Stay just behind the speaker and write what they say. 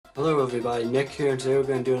Hello everybody, Nick here, and today we're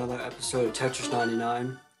going to do another episode of Tetris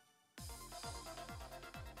 99.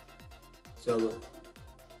 So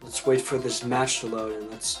let's wait for this match to load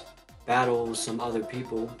and let's battle some other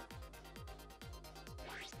people.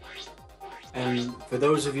 And for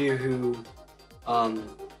those of you who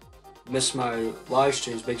missed my live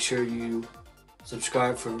streams, make sure you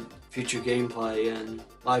subscribe for future gameplay and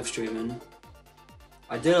live streaming.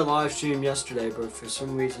 I did a live stream yesterday, but for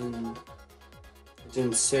some reason it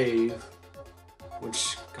didn't save,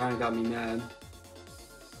 which kind of got me mad.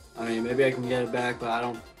 I mean, maybe I can get it back, but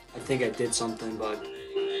I think I did something, but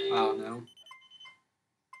I don't know.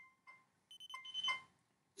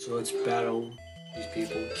 So let's battle these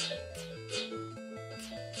people.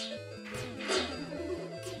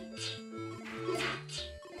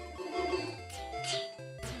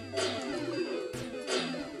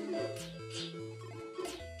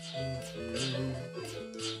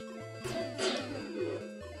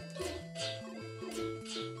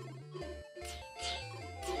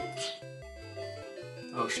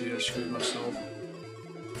 Oh shoot, I screwed myself.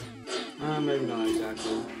 Maybe not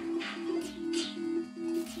exactly.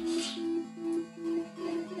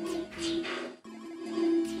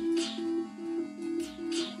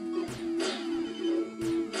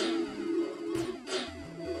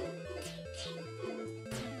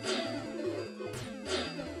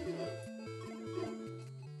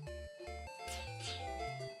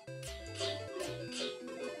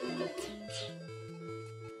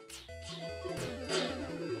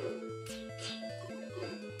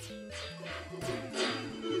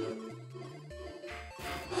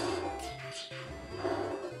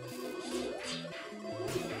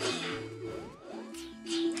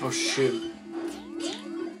 Oh shoot.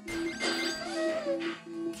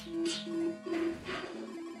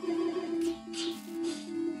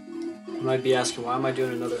 You might be asking, why am I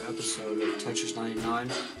doing another episode of Tetris 99?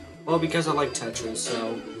 Well, because I like Tetris,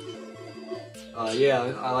 so yeah,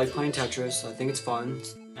 I like playing Tetris. I think it's fun,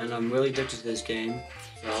 and I'm really addicted to this game,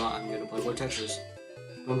 so I'm gonna play more Tetris.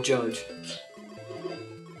 Don't judge.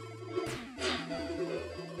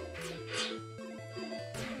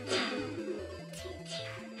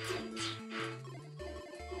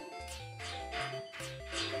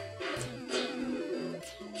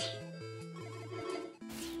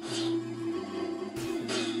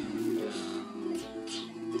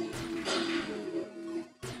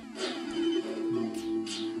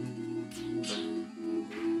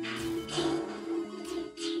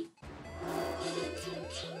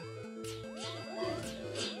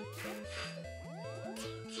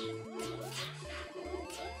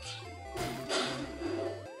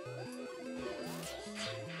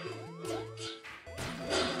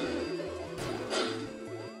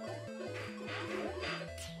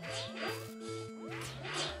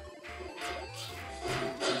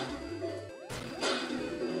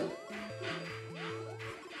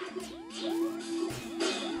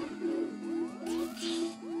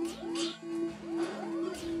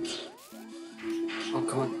 Oh,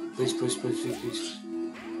 come on. Please, please, please, please, please.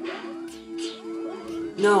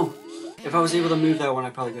 No! If I was able to move that one, I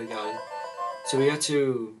probably could have got it. So we got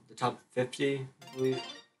to the top 50, I believe.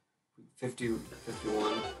 50,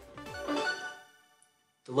 51.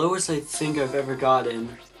 The lowest I think I've ever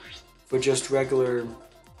gotten for just regular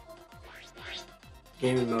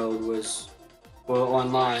gaming mode was, well,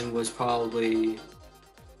 online was probably,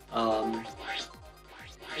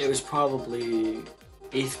 it was probably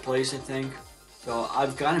 8th place, I think. So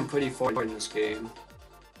I've gotten pretty far in this game.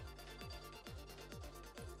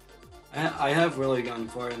 I have really gotten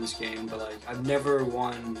far in this game, but like I've never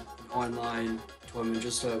won an online tournament,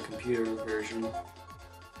 just a computer version.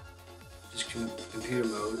 Just computer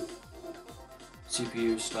mode.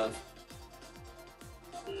 CPU stuff.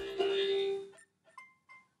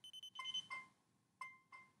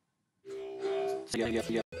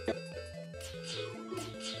 Yeah.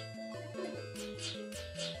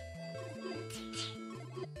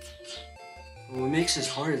 What makes this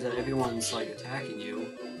hard is that everyone's like attacking you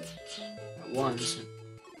at once.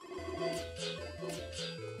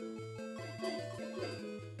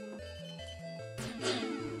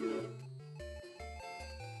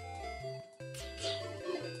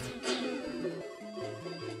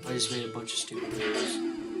 I just made a bunch of stupid moves.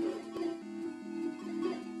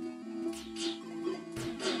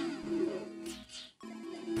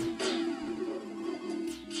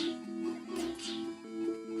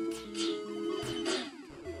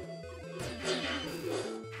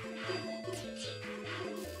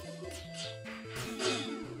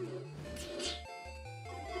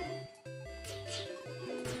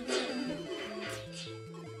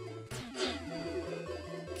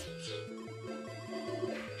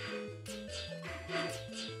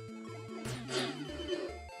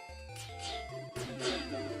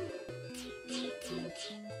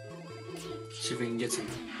 See if we can get some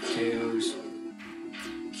KOs.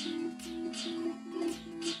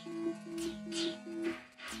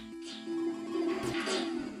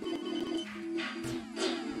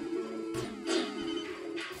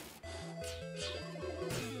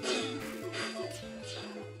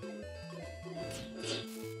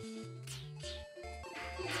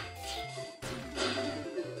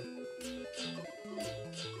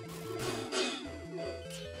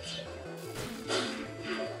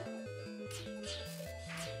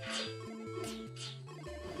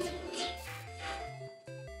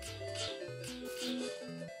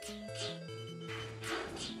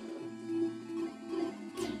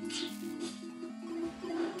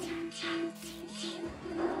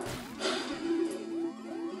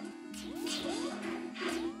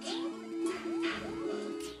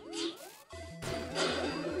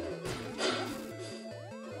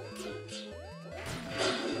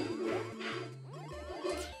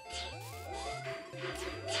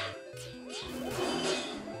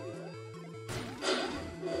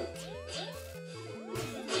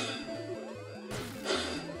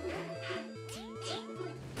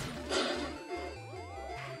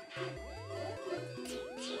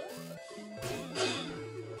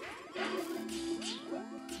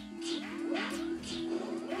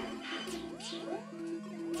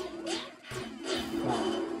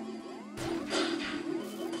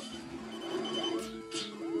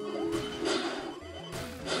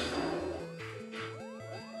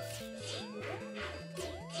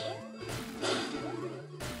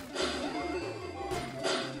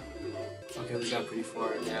 Okay, we got pretty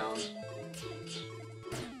far down.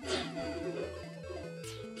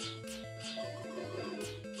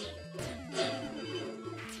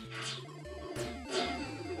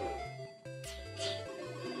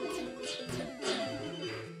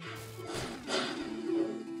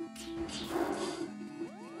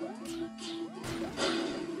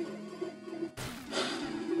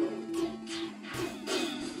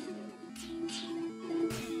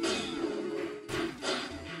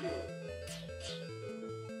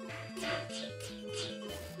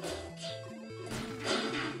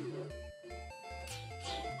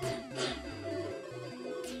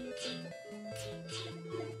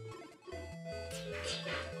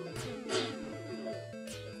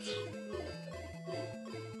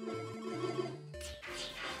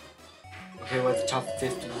 Okay, we're at the top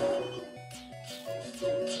 50.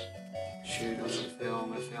 Shoot, I'm gonna fail, I'm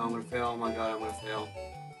gonna fail, I'm gonna fail. Oh my god, I'm gonna fail.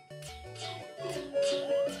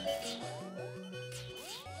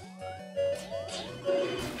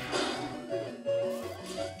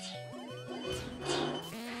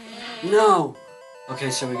 No! Okay,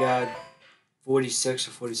 so we got 46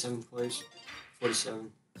 or 47th place.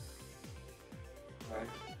 47. Alright.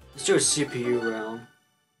 Let's do a CPU round.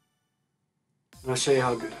 And I'll show you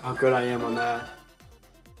how good I am on that.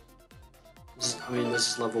 This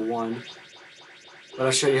is level 1. But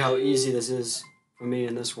I'll show you how easy this is for me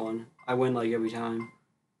in this one. I win like every time.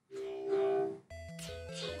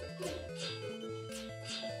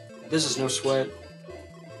 This is no sweat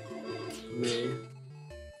for me.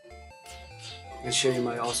 I can show you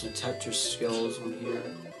my awesome Tetris skills on here.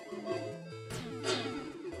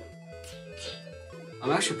 I'm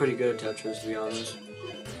actually pretty good at Tetris, to be honest.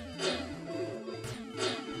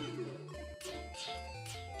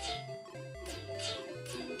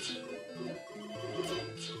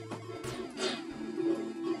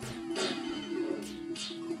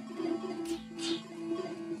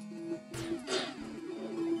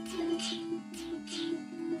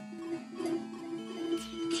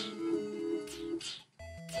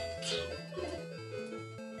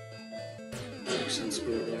 Sense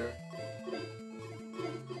good there.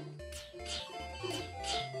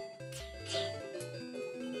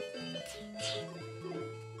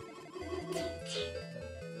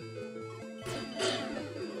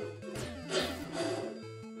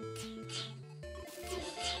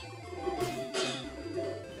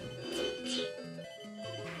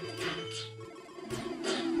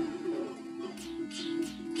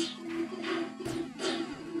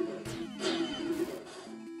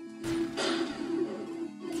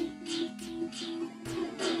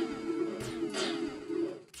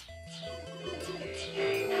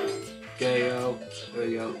 KO. There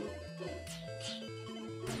we go.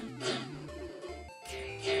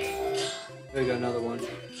 There we go, another one.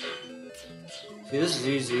 See, this is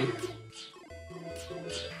easy.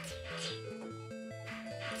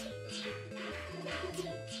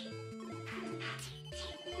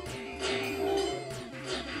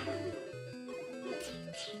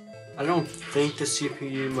 I don't think the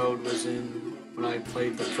CPU mode was in when I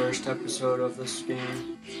played the first episode of this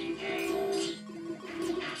game.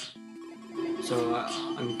 So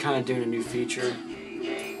I'm kind of doing a new feature.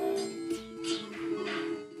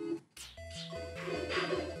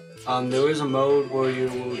 There is a mode where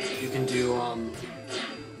you can do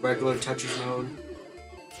regular Tetris mode.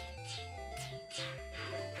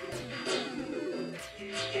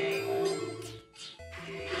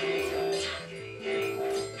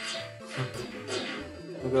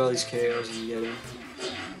 Look at all these KOs I'm getting.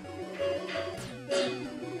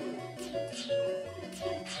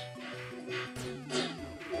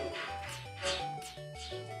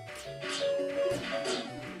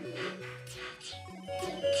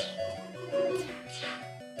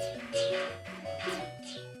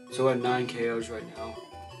 So we're at 9 KOs right now.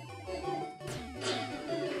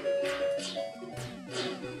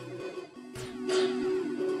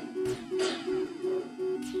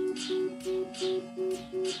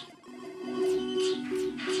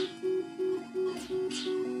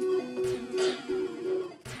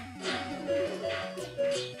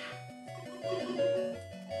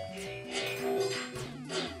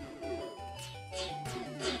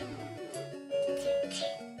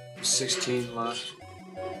 There's 16 left.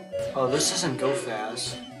 Oh, this doesn't go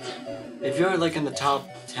fast. If you're like in the top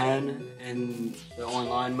 10 in the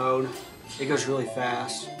online mode, it goes really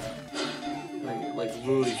fast. Like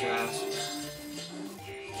really fast.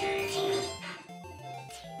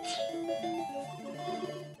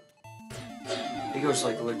 It goes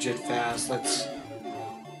like legit fast. That's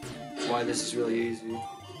why this is really easy.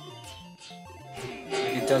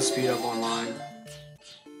 It does speed up online.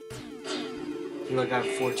 I feel like I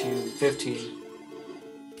have 14, 15.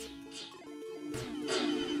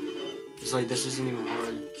 It's like this isn't even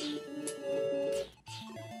hard.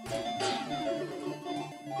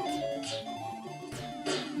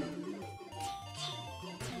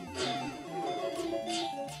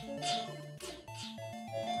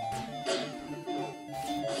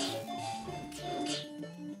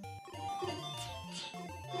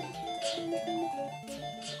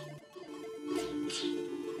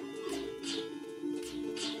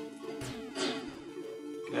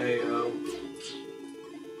 KO.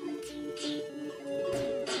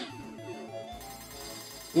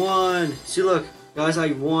 Won! See, look, guys,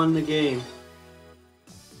 I won the game.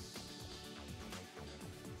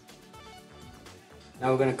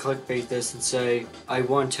 Now we're gonna clickbait this and say, I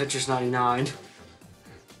won Tetris 99.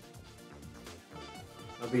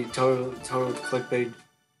 That'll be total clickbait.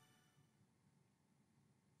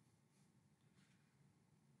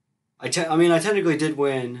 I mean, I technically did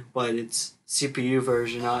win, but it's CPU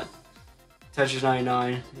version, not Tetris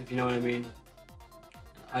 99, if you know what I mean.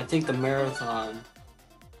 I think the marathon.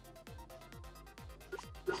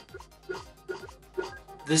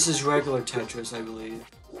 This is regular Tetris, I believe.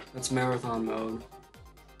 That's marathon mode.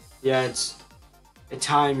 Yeah, it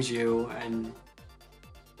times you, and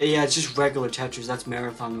yeah, it's just regular Tetris. That's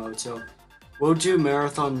marathon mode. So we'll do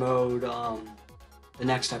marathon mode the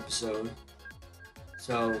next episode.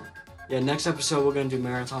 So yeah, next episode we're gonna do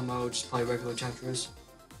marathon mode. Just play regular Tetris.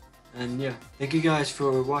 And yeah, thank you guys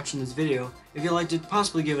for watching this video. If you liked it,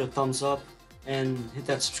 possibly give it a thumbs up and hit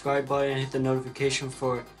that subscribe button and hit the notification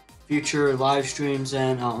for future live streams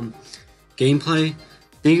and gameplay.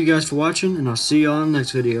 Thank you guys for watching, and I'll see you on the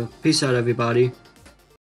next video. Peace out, everybody.